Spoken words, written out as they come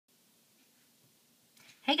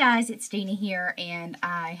Hey guys, it's Dina here, and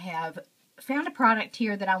I have found a product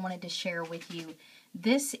here that I wanted to share with you.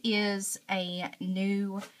 This is a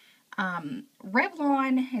new,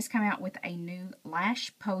 Revlon has come out with a new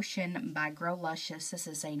Lash Potion by Luscious. This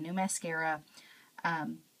is a new mascara.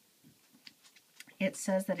 It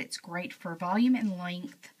says that it's great for volume and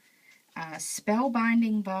length,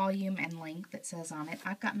 spellbinding volume and length, it says on it.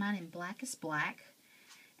 I've got mine in blackest black.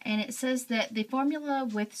 And it says that the formula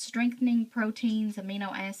with strengthening proteins,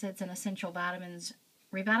 amino acids, and essential vitamins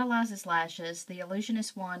revitalizes lashes. The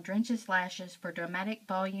Illusionist wand drenches lashes for dramatic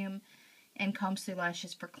volume and combs through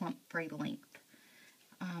lashes for clump-free length.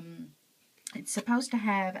 It's supposed to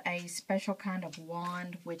have a special kind of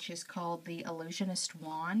wand, which is called the Illusionist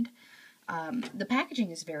wand. The packaging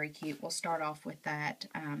is very cute. We'll start off with that.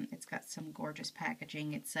 It's got some gorgeous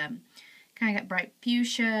packaging. It's kind of got bright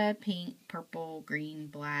fuchsia, pink, purple, green,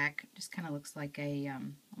 black. Just kind of looks like a,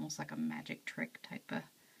 almost like a magic trick type of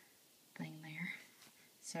thing there.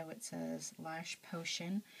 So it says Lash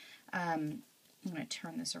Potion. I'm going to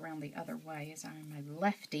turn this around the other way as I'm a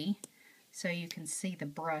lefty so you can see the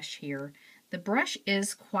brush here. The brush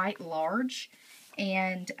is quite large,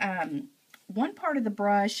 and one part of the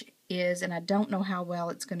brush is, and I don't know how well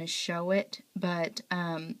it's going to show it, but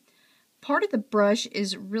part of the brush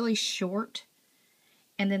is really short,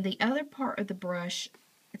 and then the other part of the brush,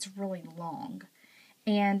 it's really long.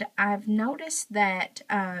 And I've noticed that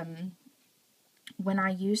when I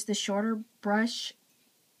use the shorter brush,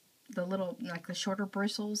 the little, like the shorter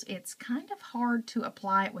bristles, it's kind of hard to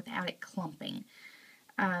apply it without it clumping.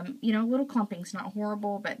 You know, little clumping's not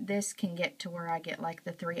horrible, but this can get to where I get like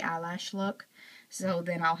the 3 eyelash look. So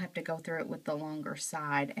then I'll have to go through it with the longer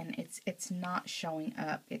side, and it's not showing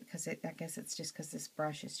up because I guess it's just because this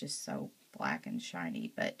brush is just so black and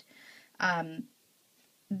shiny. But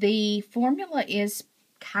the formula is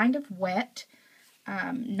kind of wet,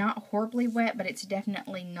 not horribly wet, but it's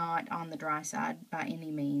definitely not on the dry side by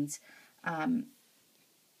any means.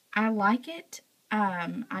 I like it.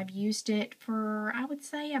 I've used it for, I would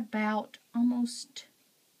say, about almost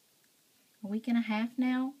a week and a half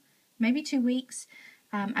now. Maybe 2 weeks.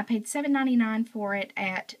 I paid $7.99 for it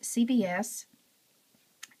at CVS,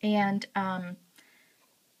 and I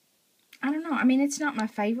don't know. I mean, it's not my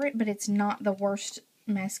favorite, but it's not the worst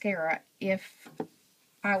mascara. If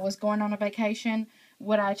I was going on a vacation,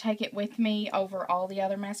 would I take it with me over all the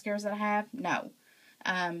other mascaras that I have? No.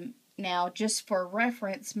 Now, just for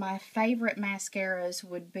reference, my favorite mascaras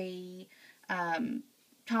would be,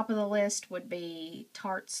 top of the list would be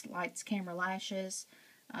Tarte's Lights Camera Lashes.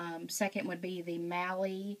 Second would be the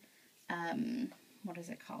Mally, what is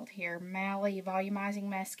it called here? Mally Volumizing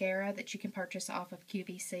Mascara that you can purchase off of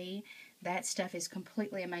QVC. That stuff is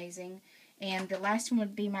completely amazing. And the last one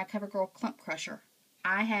would be my CoverGirl Clump Crusher.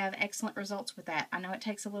 I have excellent results with that. I know it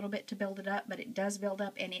takes a little bit to build it up, but it does build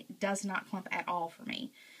up, and it does not clump at all for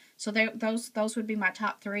me. So those would be my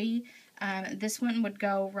top 3. This one would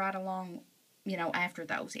go right along, you know, after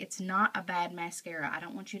those. It's not a bad mascara. I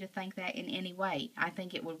don't want you to think that in any way. I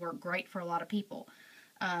think it would work great for a lot of people.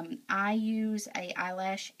 I use a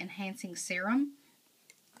eyelash enhancing serum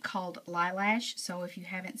called Lilash. So if you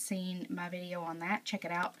haven't seen my video on that, check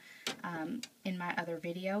it out in my other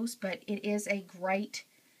videos. But it is a great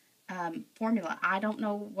formula. I don't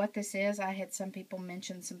know what this is. I had some people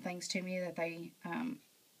mention some things to me that they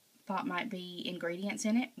thought might be ingredients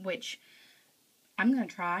in it, which I'm going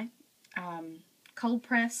to try. Cold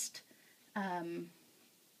pressed,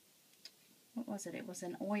 what was it? It was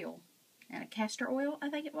an oil, and a castor oil, I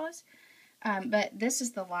think it was. But this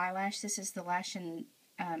is the Lilash. This is the lash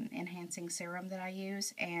enhancing serum that I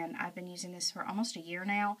use, and I've been using this for almost a year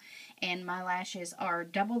now, and my lashes are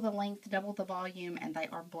double the length, double the volume, and they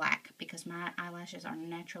are black because my eyelashes are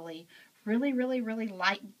naturally really, really, really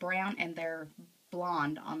light brown, and they're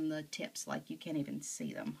blonde on the tips, like you can't even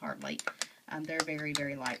see them hardly. They're very,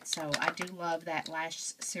 very light. So I do love that lash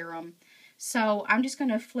serum. So I'm just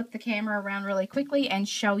going to flip the camera around really quickly and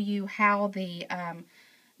show you how the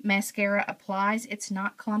mascara applies. It's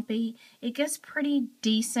not clumpy. It gives pretty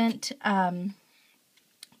decent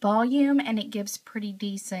volume, and it gives pretty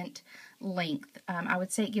decent length. I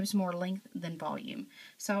would say it gives more length than volume.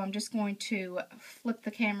 So I'm just going to flip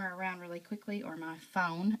the camera around really quickly, or my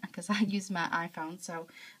phone, because I use my iPhone. So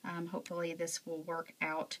hopefully this will work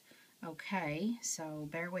out okay, so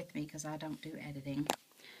bear with me because I don't do editing.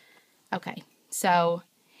 Okay, so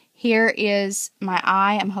here is my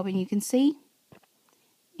eye. I'm hoping you can see.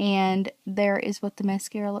 And there is what the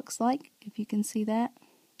mascara looks like, if you can see that.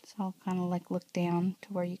 So I'll kind of like look down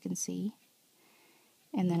to where you can see.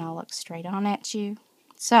 And then I'll look straight on at you.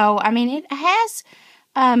 So, I mean, it has,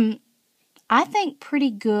 I think,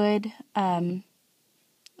 pretty good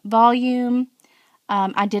volume.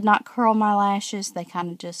 I did not curl my lashes. They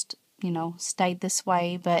kind of just, you know, stayed this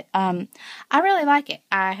way. But I really like it,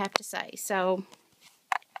 I have to say. So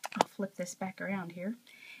I'll flip this back around here.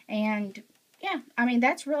 And yeah, I mean,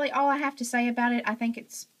 that's really all I have to say about it. I think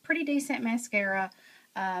it's pretty decent mascara.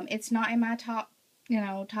 It's not in my top, you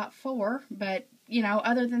know, top 4, but you know,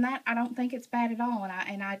 other than that, I don't think it's bad at all,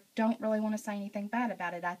 and I don't really want to say anything bad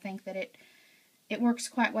about it. I think that it works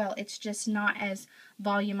quite well. It's just not as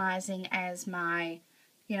volumizing as my,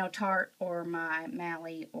 you know, Tarte or my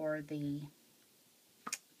Mally or the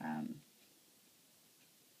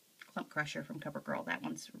Clump Crusher from CoverGirl. That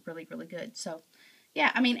one's really, really good. So,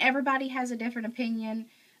 yeah, I mean, everybody has a different opinion.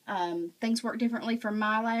 Things work differently for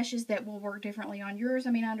my lashes that will work differently on yours. I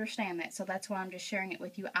mean, I understand that, so that's why I'm just sharing it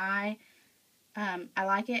with you. I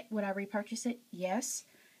like it. Would I repurchase it? Yes.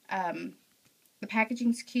 The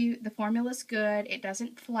packaging's cute. The formula's good. It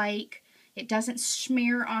doesn't flake. It doesn't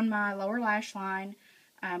smear on my lower lash line,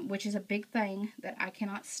 which is a big thing that I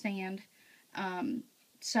cannot stand.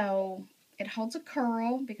 So it holds a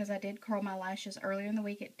curl, because I did curl my lashes earlier in the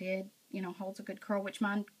week. It did, you know, holds a good curl, which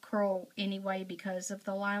mine curl anyway because of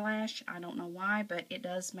the eyelash. I don't know why, but it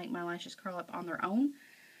does make my lashes curl up on their own.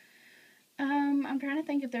 I'm trying to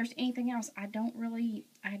think if there's anything else. I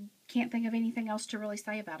can't think of anything else to really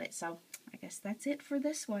say about it. So I guess that's it for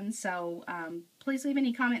this one. So please leave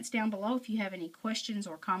any comments down below if you have any questions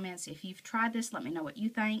or comments. If you've tried this, let me know what you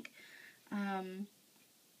think.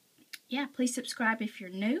 Yeah, please subscribe if you're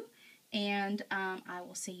new. And I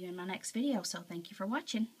will see you in my next video. So thank you for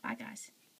watching. Bye, guys.